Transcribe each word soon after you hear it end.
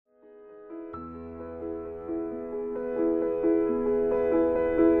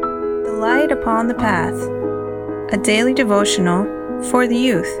Light Upon the Path, a daily devotional for the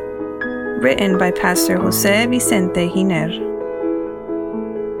youth, written by Pastor Jose Vicente Giner.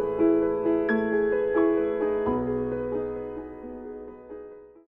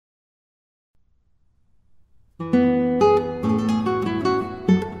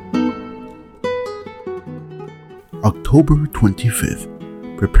 October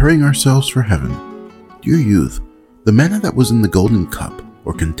 25th, preparing ourselves for heaven. Dear youth, the manna that was in the golden cup,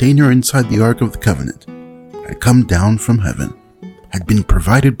 or container inside the Ark of the Covenant, had come down from heaven, had been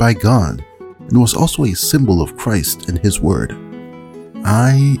provided by God, and was also a symbol of Christ and His Word.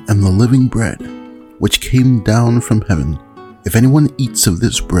 I am the living bread, which came down from heaven. If anyone eats of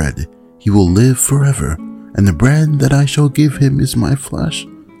this bread, he will live forever, and the bread that I shall give him is my flesh,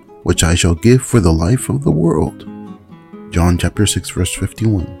 which I shall give for the life of the world. John chapter 6 verse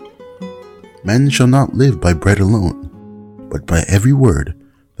 51. Man shall not live by bread alone, but by every word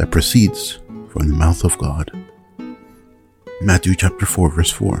that proceeds from the mouth of God. Matthew chapter 4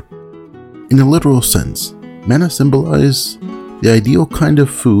 verse 4. In a literal sense, manna symbolizes the ideal kind of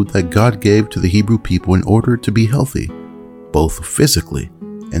food that God gave to the Hebrew people in order to be healthy, both physically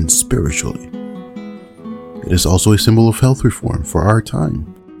and spiritually. It is also a symbol of health reform for our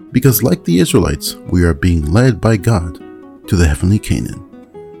time, because like the Israelites, we are being led by God to the heavenly Canaan,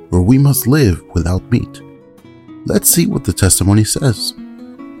 where we must live without meat. Let's see what the testimony says.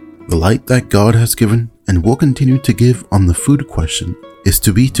 The light that God has given and will continue to give on the food question is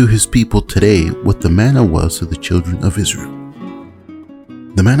to be to His people today what the manna was to the children of Israel.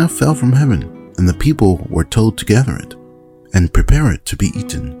 The manna fell from heaven, and the people were told to gather it and prepare it to be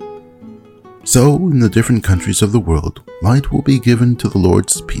eaten. So, in the different countries of the world, light will be given to the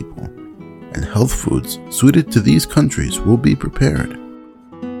Lord's people, and health foods suited to these countries will be prepared.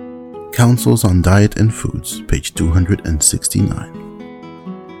 Counsels on Diet and Foods, page 269.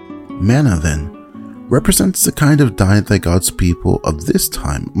 Manna, then, represents the kind of diet that God's people of this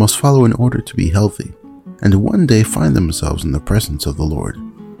time must follow in order to be healthy, and to one day find themselves in the presence of the Lord.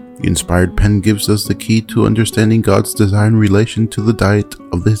 The inspired pen gives us the key to understanding God's desire in relation to the diet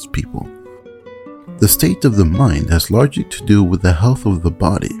of His people. The state of the mind has largely to do with the health of the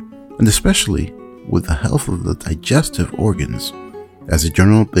body, and especially with the health of the digestive organs. As a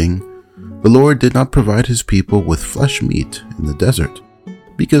general thing, the Lord did not provide His people with flesh meat in the desert,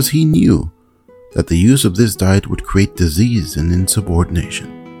 because He knew that the use of this diet would create disease and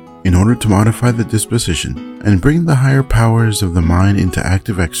insubordination. In order to modify the disposition and bring the higher powers of the mind into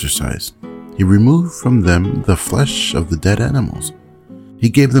active exercise, He removed from them the flesh of the dead animals. He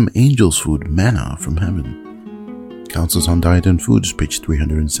gave them angels' food, manna from heaven. Counsels on Diet and Foods, page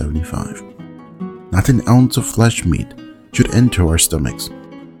 375. Not an ounce of flesh meat should enter our stomachs.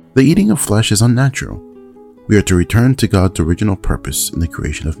 The eating of flesh is unnatural. We are to return to God's original purpose in the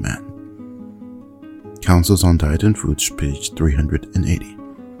creation of man. Counsels on Diet and Foods, page 380.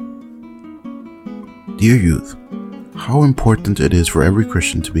 Dear youth, how important it is for every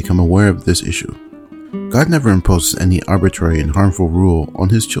Christian to become aware of this issue. God never imposes any arbitrary and harmful rule on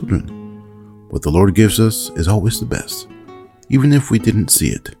His children. What the Lord gives us is always the best, even if we didn't see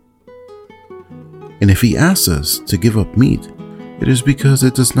it. And if He asks us to give up meat, it is because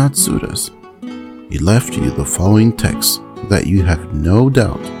it does not suit us. He left you the following text so that you have no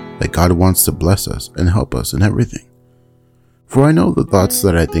doubt that God wants to bless us and help us in everything. For I know the thoughts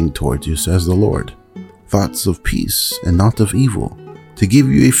that I think towards you, says the Lord, thoughts of peace and not of evil, to give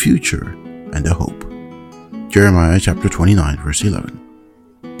you a future and a hope. Jeremiah chapter 29 verse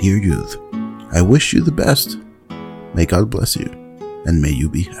 11. Dear youth, I wish you the best. May God bless you, and may you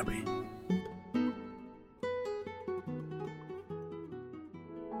be happy.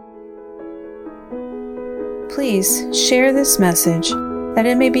 Please share this message that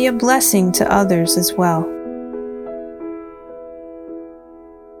it may be a blessing to others as well.